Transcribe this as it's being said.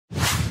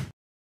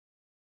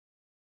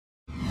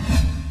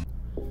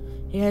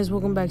Hey guys,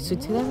 welcome back. So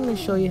today I'm going to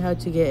show you how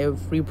to get a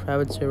free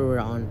private server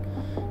on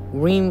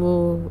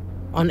Greenville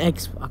on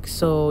Xbox.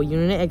 So you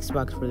need an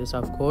Xbox for this,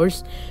 of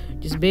course.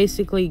 Just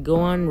basically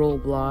go on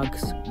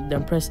Roblox,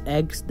 then press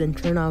X, then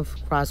turn off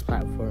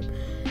cross-platform.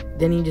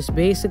 Then you just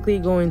basically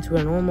go into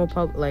a normal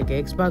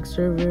Xbox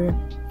server.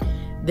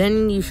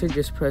 Then you should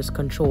just press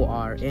Control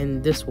R,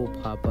 and this will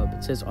pop up.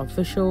 It says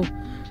Official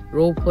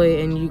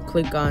Roleplay, and you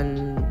click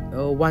on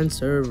one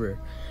server.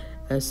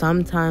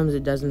 Sometimes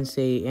it doesn't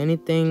say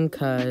anything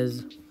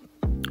because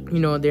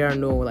there are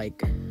no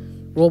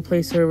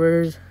roleplay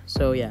servers.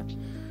 So yeah,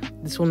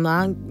 this will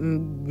not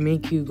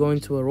make you go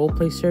into a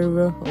roleplay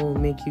server. It will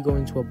make you go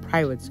into a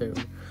private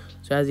server.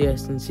 So as you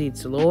guys can see,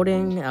 it's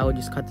loading. I will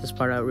just cut this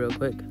part out real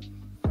quick.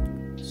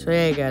 So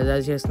yeah guys,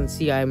 as you guys can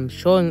see, I'm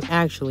showing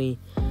actually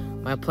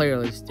my player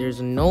list.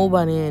 There's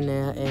nobody in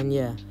there, and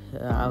yeah,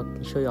 I'll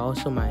show you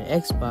also my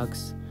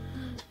Xbox.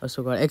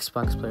 Also got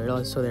Xbox player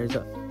list, so there's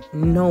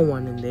no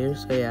one in there.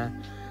 So yeah,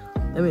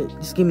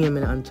 just give me a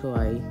minute until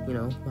I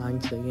log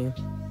into the game.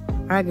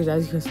 Alright guys,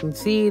 as you guys can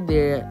see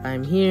there,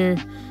 I'm here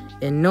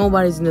and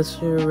nobody's in the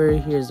server.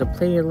 Here's the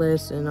player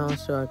list, and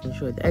also I can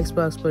show you the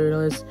Xbox player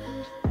list.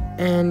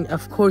 And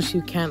of course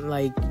you can't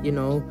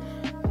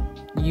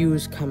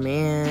use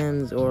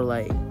commands or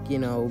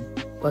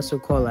what's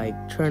it called,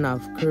 turn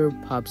off curb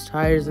pops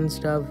tires and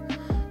stuff.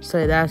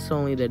 So that's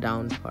only the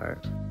down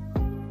part.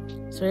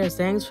 So yes,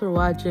 thanks for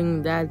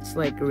watching. That's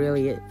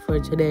really it for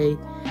today.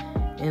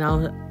 And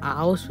I'll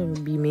also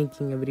be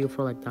making a video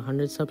for the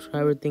 100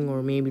 subscriber thing,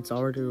 or maybe it's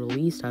already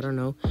released, I don't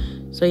know.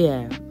 So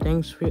yeah,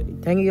 thank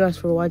you guys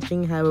for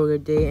watching. Have a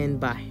good day and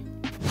bye.